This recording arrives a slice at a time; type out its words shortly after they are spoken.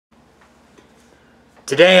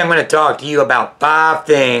Today I'm going to talk to you about 5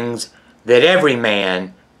 things that every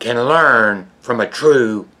man can learn from a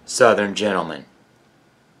true Southern gentleman.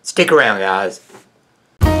 Stick around, guys.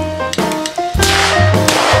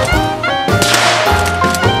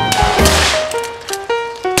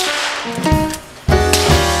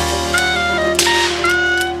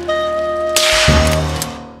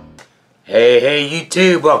 Hey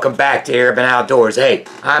YouTube, welcome back to Arabin Outdoors. Hey,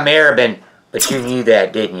 I'm Arabin, but you knew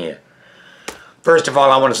that, didn't you? First of all,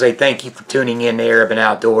 I want to say thank you for tuning in to Arabin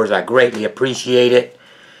Outdoors. I greatly appreciate it.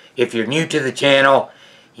 If you're new to the channel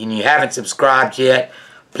and you haven't subscribed yet,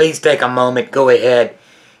 please take a moment, go ahead,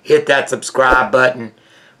 hit that subscribe button.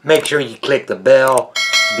 Make sure you click the bell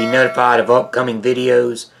to be notified of upcoming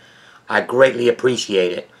videos. I greatly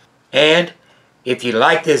appreciate it. And if you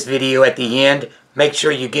like this video at the end, make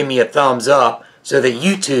sure you give me a thumbs up so that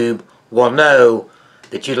YouTube will know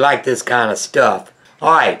that you like this kind of stuff.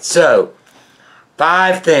 Alright, so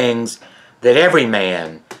 5 things that every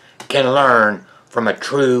man can learn from a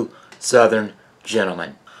true Southern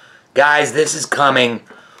gentleman. Guys, this is coming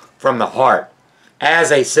from the heart.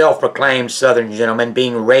 As a self-proclaimed Southern gentleman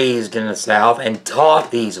being raised in the South and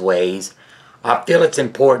taught these ways, I feel it's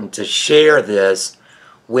important to share this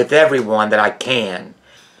with everyone that I can.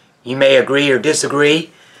 You may agree or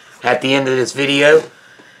disagree at the end of this video.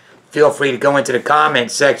 Feel free to go into the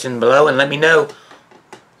comment section below and let me know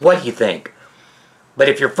what you think. But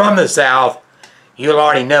if you're from the South, you'll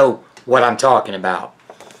already know what I'm talking about.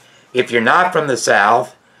 If you're not from the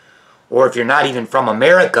South, or if you're not even from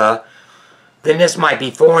America, then this might be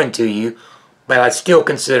foreign to you, but I still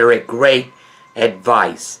consider it great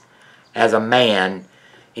advice as a man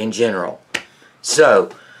in general.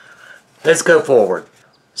 So, let's go forward.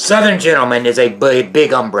 Southern gentleman is a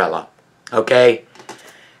big umbrella, okay?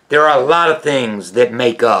 There are a lot of things that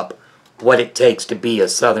make up what it takes to be a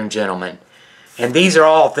Southern gentleman. And these are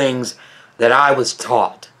all things that I was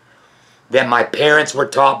taught, that my parents were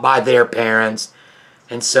taught by their parents,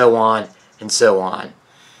 and so on and so on.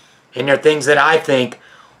 And they're things that I think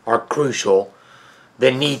are crucial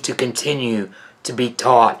that need to continue to be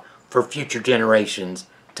taught for future generations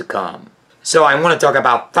to come. So I want to talk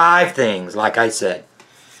about 5 things, like I said.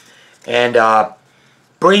 And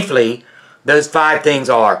briefly, those 5 things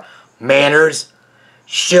are manners,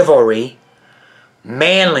 chivalry,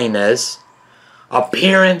 manliness,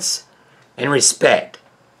 appearance, and respect.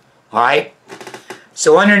 Alright?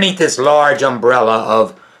 So underneath this large umbrella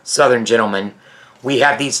of Southern gentlemen, we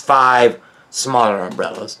have these 5 smaller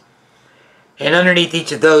umbrellas. And underneath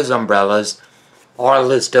each of those umbrellas are a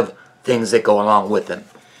list of things that go along with them.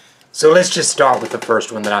 So let's just start with the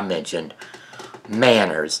first one that I mentioned.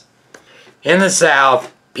 Manners. In the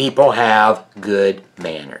South, people have good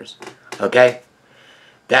manners. Okay?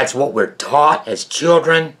 That's what we're taught as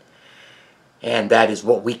children. And that is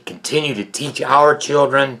what we continue to teach our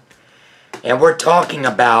children. And we're talking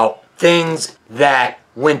about things that,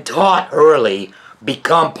 when taught early,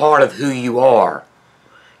 become part of who you are.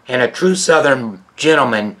 And a true Southern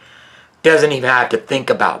gentleman doesn't even have to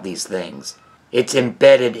think about these things. It's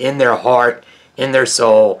embedded in their heart, in their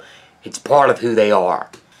soul. It's part of who they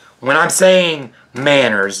are. When I'm saying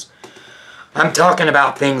manners, I'm talking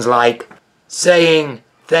about things like saying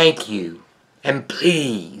thank you and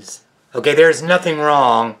please. Okay, there's nothing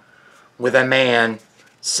wrong with a man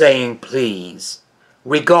saying please.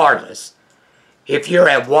 Regardless, if you're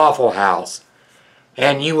at Waffle House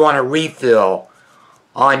and you want a refill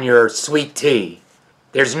on your sweet tea,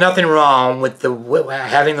 there's nothing wrong with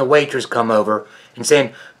having the waitress come over and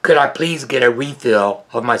saying, could I please get a refill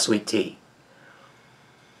of my sweet tea?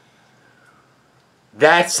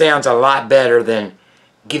 That sounds a lot better than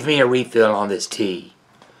give me a refill on this tea.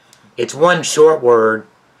 It's one short word,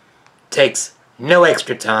 takes no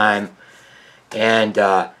extra time, and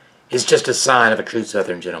is just a sign of a true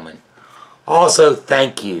Southern gentleman. Also,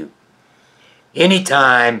 thank you.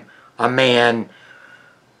 Anytime a man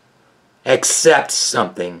accepts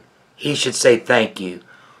something, he should say thank you,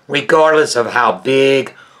 regardless of how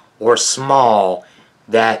big or small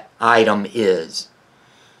that item is.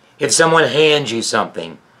 If someone hands you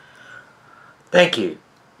something, thank you.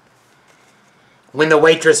 When the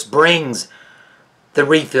waitress brings the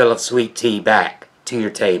refill of sweet tea back to your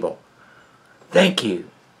table, thank you.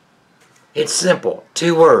 It's simple.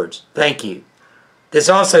 2 words. Thank you. This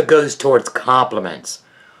also goes towards compliments.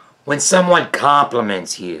 When someone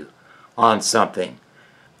compliments you on something,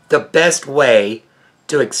 the best way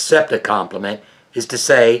to accept a compliment is to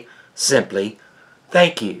say simply,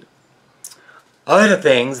 thank you. Other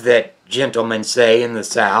things that gentlemen say in the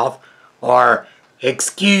South are,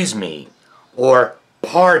 excuse me, or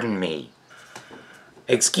pardon me.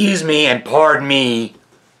 Excuse me and pardon me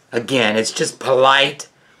Again, it's just polite.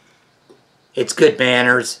 It's good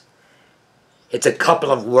manners. It's a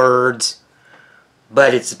couple of words,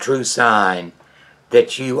 but it's a true sign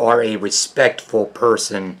that you are a respectful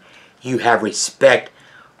person. You have respect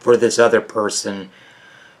for this other person.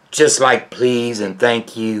 Just like please and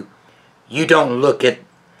thank you. You don't look at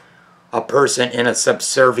a person in a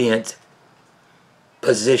subservient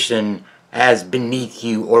position as beneath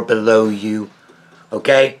you or below you.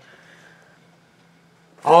 Okay?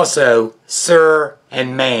 Also, sir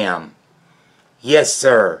and ma'am. Yes,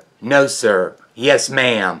 sir. No, sir. Yes,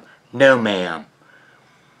 ma'am. No, ma'am.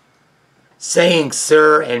 Saying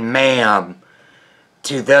sir and ma'am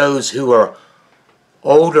to those who are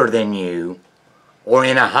older than you or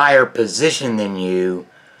in a higher position than you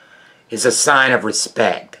is a sign of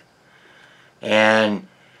respect. And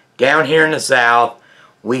down here in the South,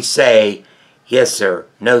 we say, yes, sir,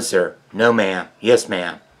 no, sir, no, ma'am, yes,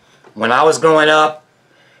 ma'am. When I was growing up,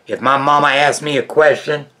 if my mama asked me a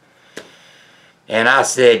question and I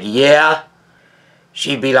said, yeah,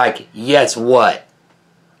 she'd be like, yes, what?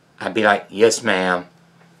 I'd be like, yes, ma'am.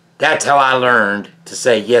 That's how I learned to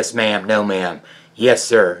say yes, ma'am, no, ma'am, yes,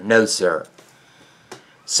 sir, no, sir.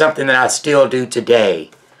 Something that I still do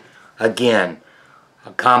today. Again,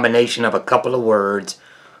 a combination of a couple of words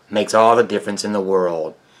makes all the difference in the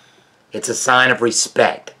world. It's a sign of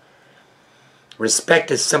respect.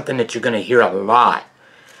 Respect is something that you're going to hear a lot,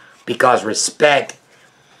 because respect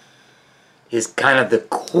is kind of the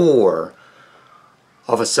core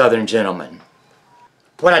of a Southern gentleman.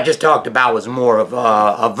 What I just talked about was more of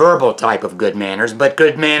a verbal type of good manners, but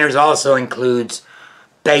good manners also includes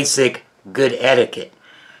basic good etiquette,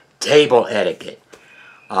 table etiquette.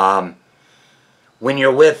 When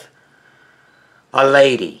you're with a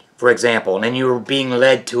lady, for example, and you're being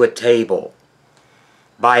led to a table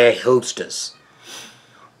by a hostess,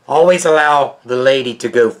 always allow the lady to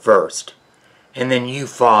go first, and then you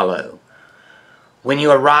follow. When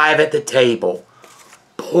you arrive at the table,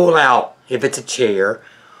 pull out, if it's a chair,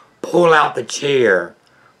 pull out the chair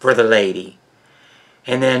for the lady.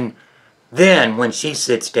 And then when she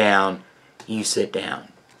sits down, you sit down.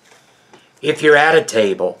 If you're at a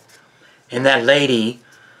table and that lady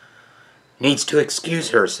needs to excuse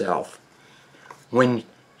herself, when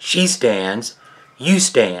she stands, you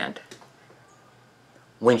stand.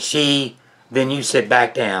 Then you sit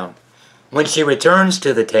back down. When she returns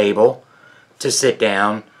to the table to sit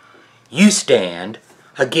down, you stand.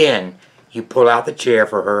 Again, you pull out the chair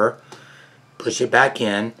for her, push it back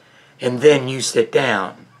in, and then you sit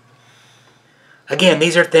down. Again,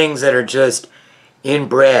 these are things that are just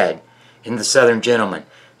inbred in the Southern gentleman.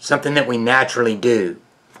 Something that we naturally do.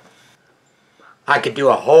 I could do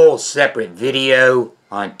a whole separate video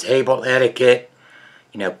on table etiquette,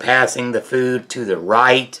 passing the food to the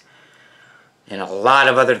right, and a lot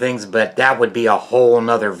of other things, but that would be a whole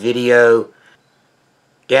nother video.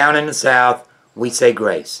 Down in the South, we say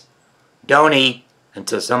grace. Don't eat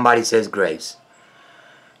until somebody says grace.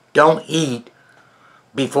 Don't eat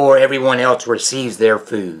before everyone else receives their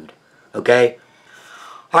food. Okay?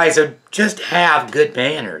 Alright, so just have good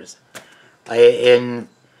manners. And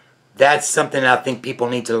that's something I think people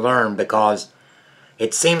need to learn, because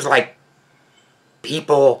it seems like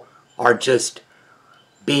people are just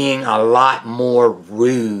being a lot more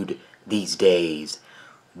rude these days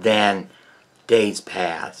than days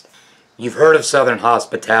past. You've heard of Southern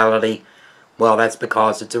hospitality. Well, that's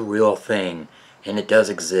because it's a real thing, and it does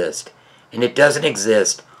exist. And it doesn't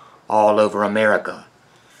exist all over America.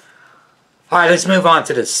 Alright, let's move on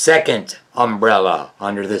to the second umbrella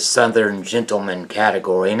under this Southern gentleman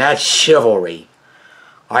category, and that's chivalry.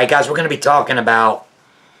 Alright guys, we're going to be talking about,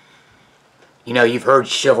 you've heard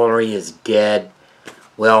chivalry is dead.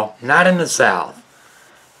 Well, not in the South.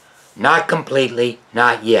 Not completely,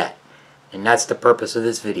 not yet. And that's the purpose of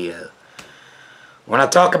this video. When I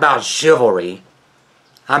talk about chivalry,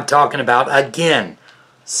 I'm talking about, again,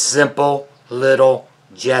 simple little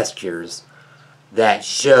gestures that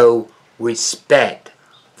show respect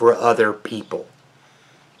for other people.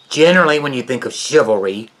 Generally, when you think of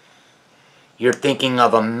chivalry, you're thinking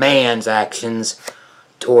of a man's actions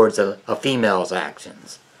towards a female's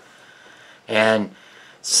actions. And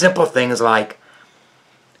simple things like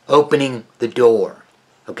opening the door.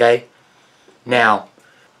 Okay? Now,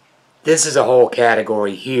 this is a whole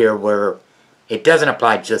category here where it doesn't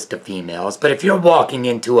apply just to females, but if you're walking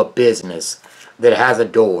into a business that has a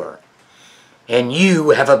door, and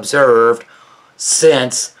you have observed,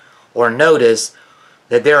 sense, or noticed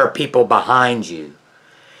that there are people behind you,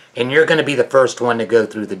 and you're going to be the first one to go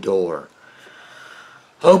through the door,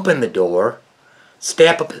 open the door,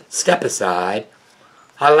 step aside,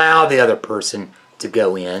 allow the other person to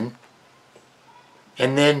go in,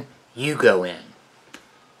 and then you go in.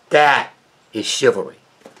 That is chivalry.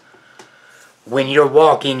 When you're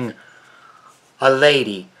walking a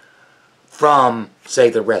lady from, say,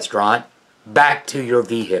 the restaurant back to your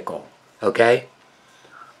vehicle, okay?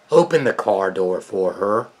 Open the car door for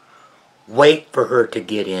her, wait for her to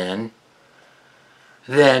get in,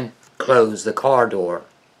 then close the car door.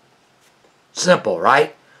 Simple,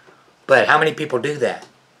 right? But how many people do that?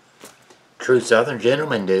 True Southern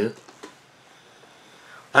gentlemen do.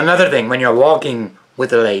 Another thing, when you're walking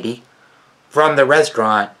with a lady from the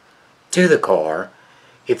restaurant to the car,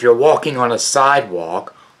 if you're walking on a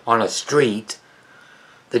sidewalk, on a street,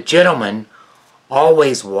 the gentleman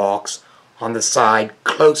always walks on the side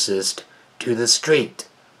closest to the street,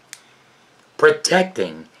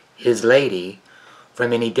 protecting his lady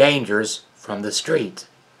from any dangers from the street.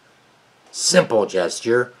 Simple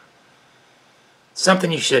gesture.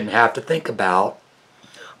 Something you shouldn't have to think about,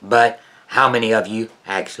 but how many of you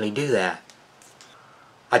actually do that?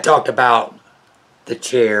 I talked about the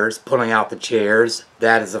chairs, pulling out the chairs.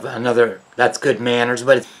 That is that's good manners,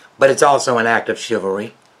 but it's also an act of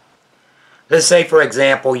chivalry. Let's say, for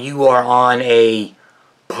example, you are on a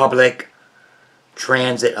public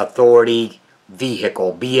transit authority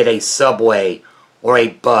vehicle, be it a subway or a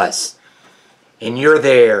bus, and you're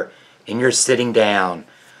there and you're sitting down.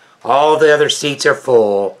 All the other seats are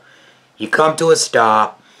full. You come to a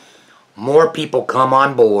stop. More people come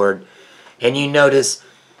on board, and you notice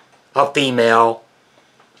a female,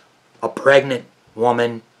 a pregnant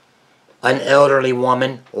woman, an elderly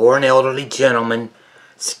woman, or an elderly gentleman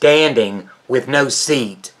standing with no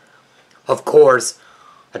seat. Of course,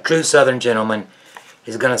 a true Southern gentleman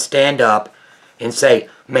is going to stand up and say,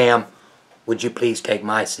 "Ma'am, would you please take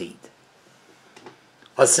my seat?"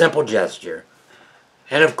 A simple gesture.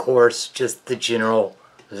 And of course, just the general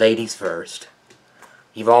ladies first.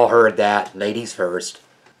 You've all heard that, ladies first.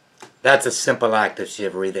 That's a simple act of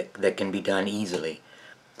chivalry that can be done easily.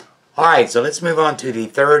 Alright, so let's move on to the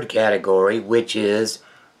third category, which is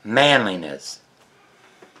manliness.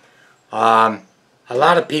 A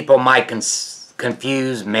lot of people might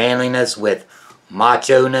confuse manliness with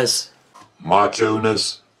macho-ness.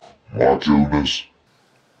 Macho-ness.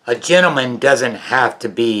 A gentleman doesn't have to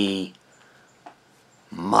be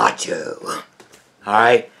macho.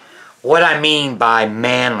 Alright? What I mean by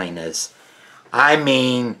manliness, I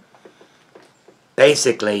mean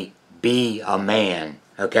basically be a man.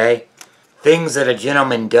 Okay? Things that a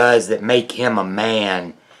gentleman does that make him a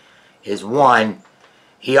man is, one,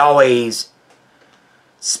 he always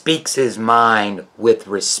speaks his mind with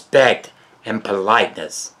respect and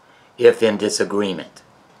politeness if in disagreement.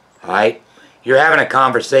 Alright? You're having a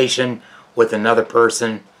conversation with another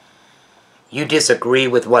person. You disagree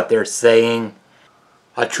with what they're saying.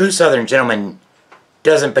 A true Southern gentleman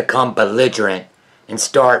doesn't become belligerent and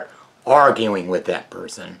start arguing with that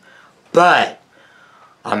person. But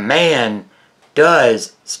a man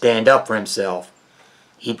does stand up for himself.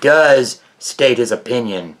 He does state his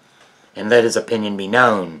opinion and let his opinion be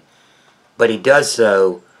known. But he does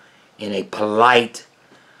so in a polite,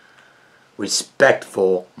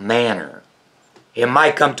 respectful manner. It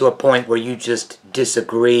might come to a point where you just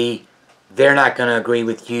disagree. They're not going to agree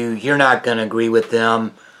with you. You're not going to agree with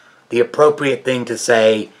them. The appropriate thing to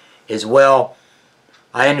say is, "Well,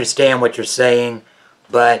 I understand what you're saying,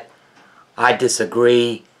 but I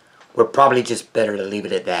disagree. We're probably just better to leave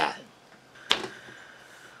it at that."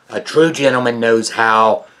 A true gentleman knows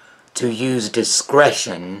how to use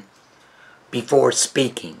discretion before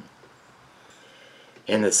speaking.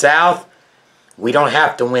 In the South, we don't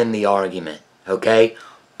have to win the argument, okay?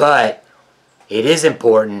 But it is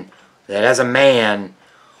important that as a man,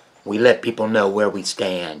 we let people know where we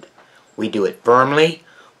stand. We do it firmly,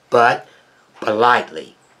 but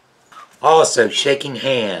politely. Also, shaking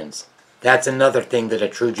hands. That's another thing that a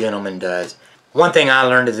true gentleman does. One thing I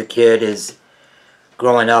learned as a kid is,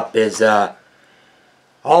 growing up, is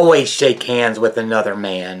always shake hands with another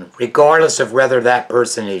man, regardless of whether that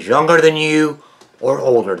person is younger than you or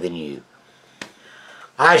older than you.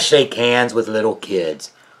 I shake hands with little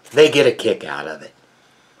kids. They get a kick out of it.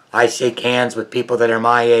 I shake hands with people that are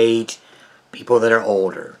my age, people that are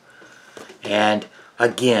older. And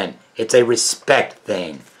again, it's a respect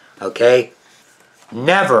thing, okay?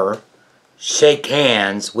 Never shake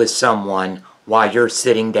hands with someone while you're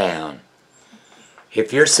sitting down.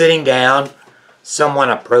 If you're sitting down, someone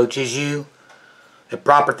approaches you, the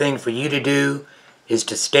proper thing for you to do is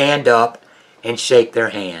to stand up and shake their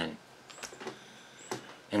hand.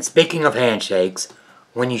 And speaking of handshakes,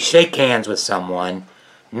 when you shake hands with someone,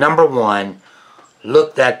 number one,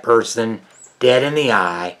 look that person dead in the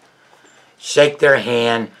eye, shake their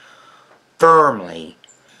hand firmly.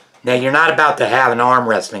 Now, you're not about to have an arm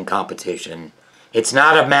wrestling competition. It's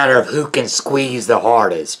not a matter of who can squeeze the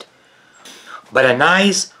hardest. But a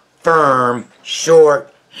nice, firm,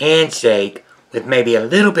 short handshake with maybe a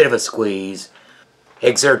little bit of a squeeze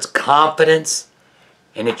exerts confidence,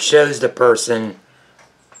 and it shows the person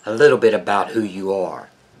a little bit about who you are.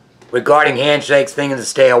 Regarding handshakes, things to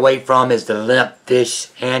stay away from is the limp fish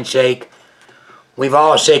handshake. We've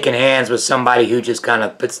all shaken hands with somebody who just kind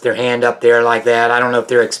of puts their hand up there like that. I don't know if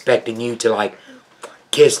they're expecting you to like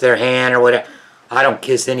kiss their hand or whatever. I don't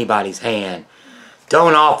kiss anybody's hand.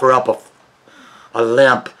 Don't offer up a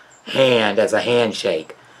limp hand as a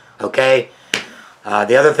handshake. Okay?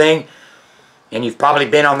 The other thing, and you've probably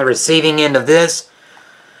been on the receiving end of this,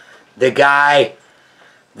 the guy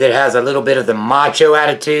that has a little bit of the macho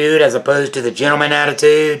attitude as opposed to the gentleman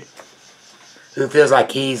attitude, who feels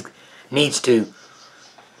like he needs to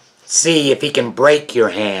see if he can break your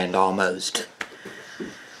hand almost.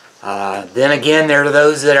 Then again, there are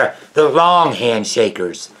those that are the long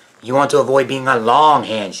handshakers. You want to avoid being a long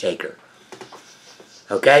handshaker.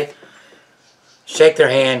 Okay? Shake their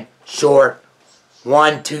hand short,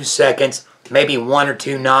 1-2 seconds, maybe 1 or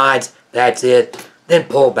 2 nods, that's it. Then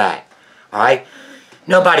pull back. Alright?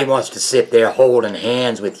 Nobody wants to sit there holding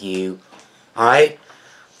hands with you, alright,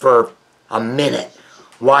 for a minute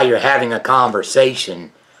while you're having a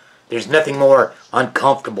conversation. There's nothing more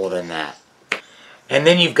uncomfortable than that. And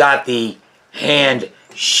then you've got the hand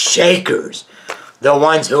shakers, the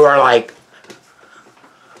ones who are like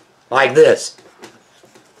this.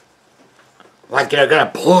 Like they're going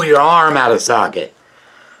to pull your arm out of socket.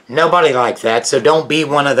 Nobody likes that, so don't be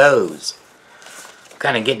one of those.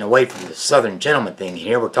 Kind of getting away from the Southern gentleman thing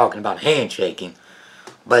here. We're talking about handshaking.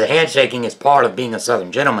 But handshaking is part of being a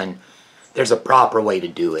Southern gentleman. There's a proper way to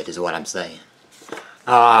do it, is what I'm saying.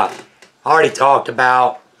 I already talked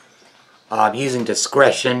about using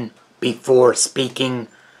discretion before speaking.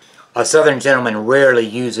 A Southern gentleman rarely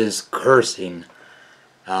uses cursing.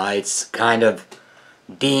 It's kind of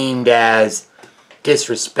deemed as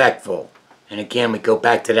disrespectful. And again, we go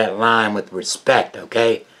back to that line with respect,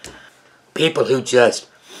 okay? People who just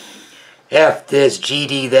F this,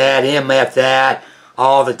 GD that, MF that,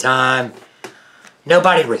 all the time.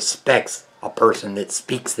 Nobody respects a person that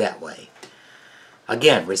speaks that way.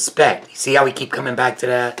 Again, respect. You see how we keep coming back to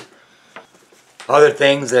that? Other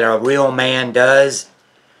things that a real man does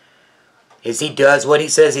is he does what he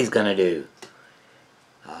says he's going to do.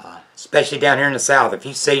 Especially down here in the South. If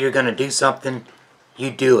you say you're going to do something, you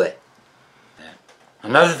do it.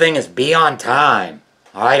 Another thing is be on time.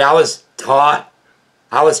 Alright, I was taught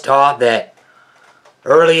that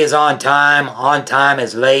early is on time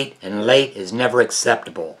is late, and late is never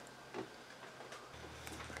acceptable.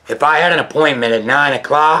 If I had an appointment at 9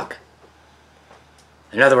 o'clock,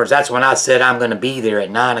 in other words, that's when I said I'm going to be there at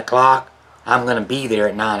 9 o'clock, I'm going to be there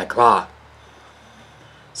at 9 o'clock.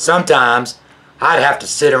 Sometimes I'd have to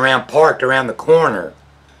sit around parked around the corner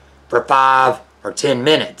for 5 or 10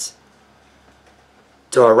 minutes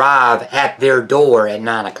to arrive at their door at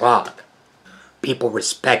 9 o'clock. People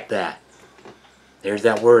respect that. There's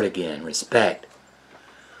that word again, respect.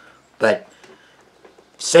 But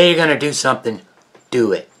say you're going to do something,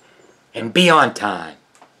 do it. And be on time.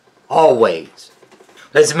 Always.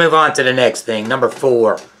 Let's move on to the next thing. Number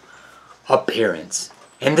 4, appearance.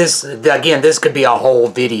 And this, again, this could be a whole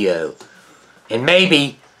video. And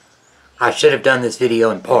maybe I should have done this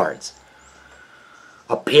video in parts.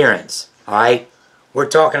 Appearance, alright? We're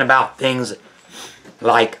talking about things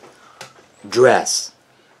like dress.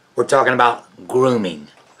 We're talking about grooming,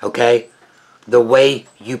 okay? The way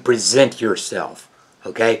you present yourself,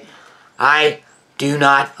 okay? I do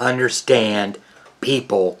not understand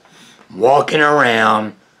people walking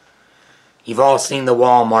around. You've all seen the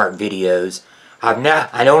Walmart videos. I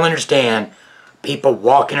don't understand people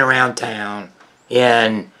walking around town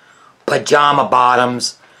in pajama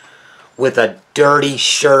bottoms with a dirty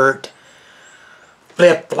shirt,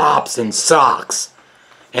 flip-flops and socks,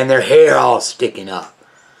 and their hair all sticking up.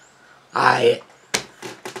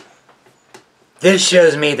 This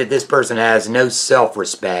shows me that this person has no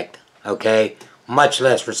self-respect, okay? Much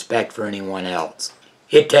less respect for anyone else.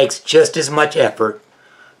 It takes just as much effort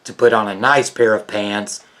to put on a nice pair of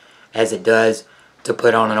pants as it does to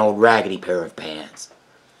put on an old raggedy pair of pants.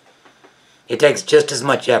 It takes just as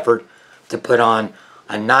much effort to put on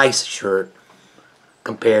a nice shirt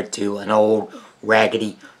compared to an old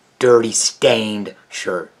raggedy, dirty, stained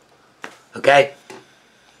shirt. Okay?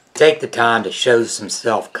 Take the time to show some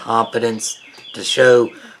self-confidence, to show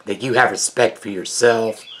that you have respect for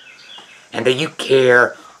yourself, and that you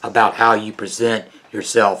care about how you present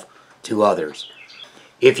yourself to others.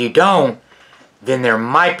 If you don't, then there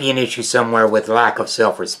might be an issue somewhere with lack of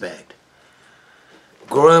self-respect.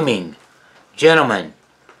 Grooming. Gentlemen,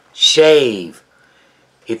 shave.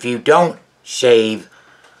 If you don't shave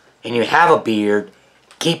and you have a beard,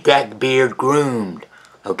 keep that beard groomed,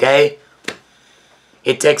 okay?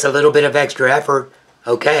 It takes a little bit of extra effort,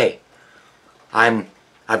 okay? I've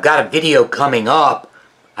got a video coming up,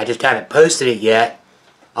 I just haven't posted it yet,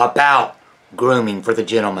 about grooming for the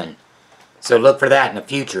gentleman. So look for that in the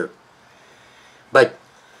future. But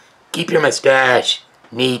keep your mustache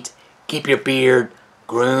neat, keep your beard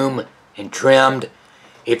groomed and trimmed.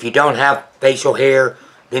 If you don't have facial hair,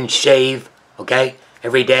 then shave, okay,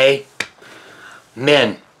 every day.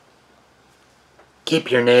 Men,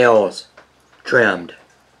 keep your nails trimmed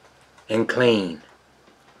and clean.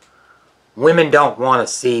 Women don't want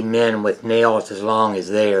to see men with nails as long as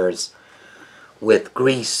theirs, with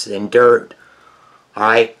grease and dirt,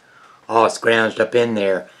 alright, all scrounged up in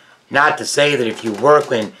there. Not to say that if you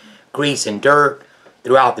work in grease and dirt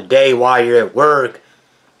throughout the day while you're at work,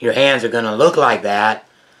 your hands are going to look like that.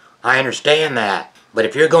 I understand that. But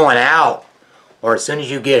if you're going out, or as soon as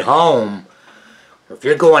you get home, or if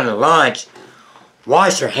you're going to lunch,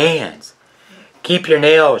 wash your hands. Keep your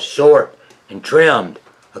nails short and trimmed,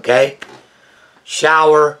 okay?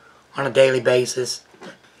 Shower on a daily basis.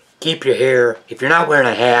 Keep your hair, if you're not wearing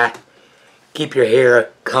a hat, keep your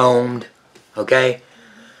hair combed, okay?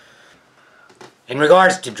 In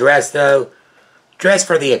regards to dress though, dress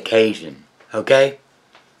for the occasion, okay?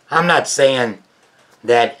 I'm not saying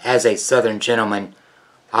that as a Southern gentleman,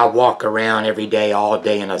 I walk around every day, all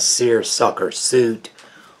day in a seersucker suit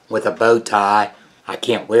with a bow tie. I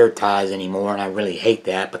can't wear ties anymore, and I really hate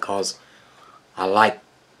that because I like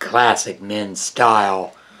classic men's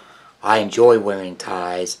style. I enjoy wearing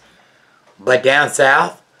ties. But down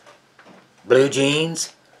south, blue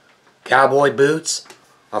jeans, cowboy boots,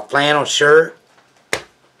 a flannel shirt,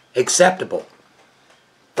 acceptable.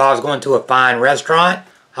 If I was going to a fine restaurant,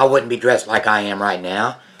 I wouldn't be dressed like I am right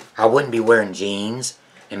now. I wouldn't be wearing jeans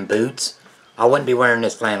and boots. I wouldn't be wearing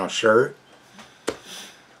this flannel shirt.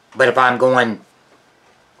 But if I'm going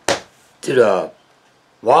to the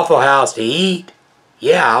Waffle House to eat,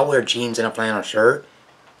 yeah, I'll wear jeans and a flannel shirt.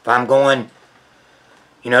 If I'm going,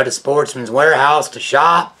 to Sportsman's Warehouse to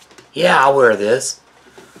shop, yeah, I'll wear this.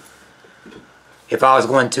 If I was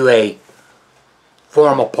going to a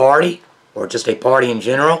formal party, or just a party in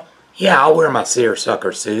general, yeah, I'll wear my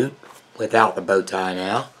seersucker suit without the bow tie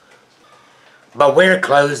now. But wear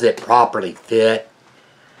clothes that properly fit.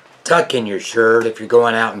 Tuck in your shirt if you're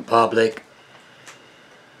going out in public.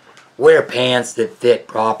 Wear pants that fit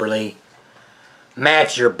properly.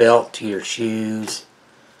 Match your belt to your shoes.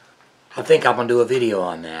 I think I'm going to do a video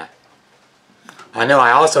on that. I know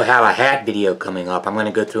I also have a hat video coming up. I'm going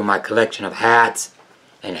to go through my collection of hats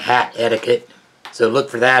and hat etiquette. So look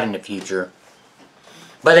for that in the future.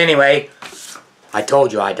 But anyway, I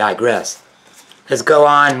told you I digress. Let's go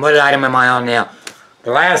on. What item am I on now?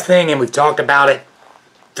 The last thing, and we've talked about it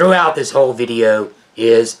throughout this whole video,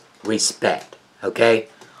 is respect. Okay?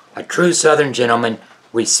 A true Southern gentleman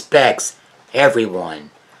respects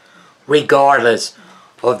everyone, regardless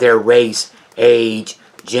of their race, age,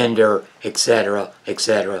 gender, etc.,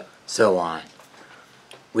 etc., so on.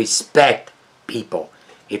 Respect people.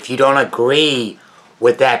 If you don't agree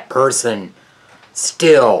with that person,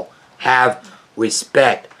 still have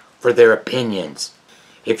respect for their opinions.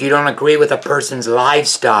 If you don't agree with a person's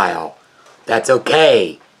lifestyle, that's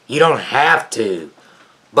okay. You don't have to.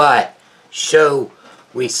 But show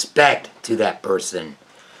respect to that person.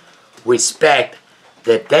 Respect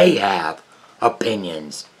that they have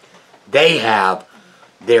opinions. They have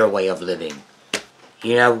their way of living.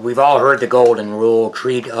 We've all heard the golden rule,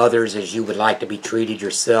 treat others as you would like to be treated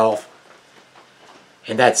yourself.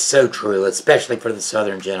 And that's so true, especially for the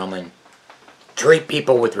Southern gentleman. Treat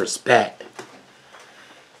people with respect.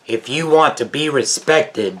 If you want to be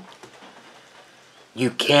respected, you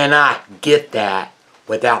cannot get that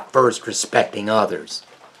without first respecting others.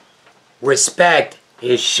 Respect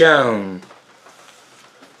is shown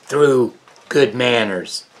through good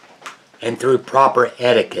manners and through proper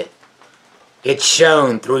etiquette. It's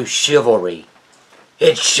shown through chivalry.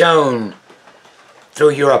 It's shown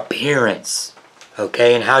through your appearance,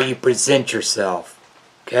 okay, and how you present yourself,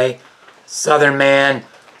 okay? Southern man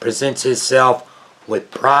presents himself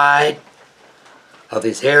with pride of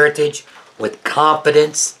his heritage, with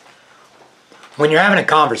confidence. When you're having a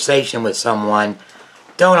conversation with someone,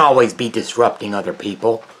 don't always be disrupting other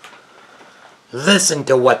people. Listen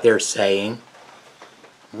to what they're saying.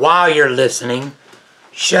 While you're listening,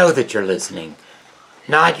 show that you're listening.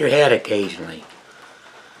 Nod your head occasionally.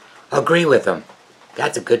 agree with them.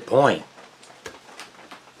 That's a good point.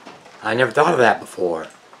 I never thought of that before.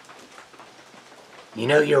 You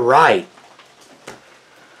know, you're right.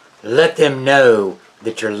 Let them know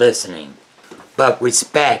that you're listening. But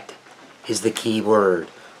respect is the key word.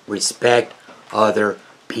 Respect other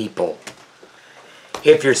people.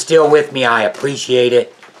 If you're still with me, I appreciate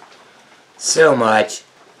it so much.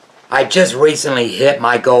 I just recently hit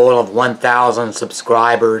my goal of 1,000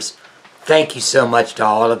 subscribers. Thank you so much to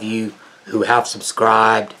all of you who have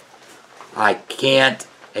subscribed. I can't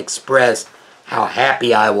express how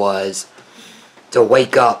happy I was to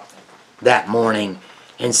wake up that morning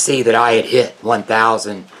and see that I had hit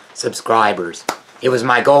 1,000 subscribers. It was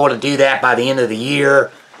my goal to do that by the end of the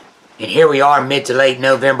year, and here we are mid to late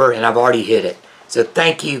November, and I've already hit it. So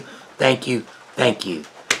thank you, thank you, thank you.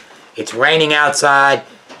 It's raining outside.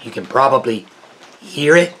 You can probably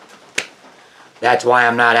hear it. That's why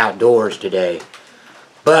I'm not outdoors today.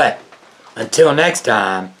 But until next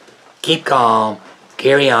time, keep calm,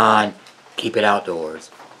 carry on, keep it outdoors.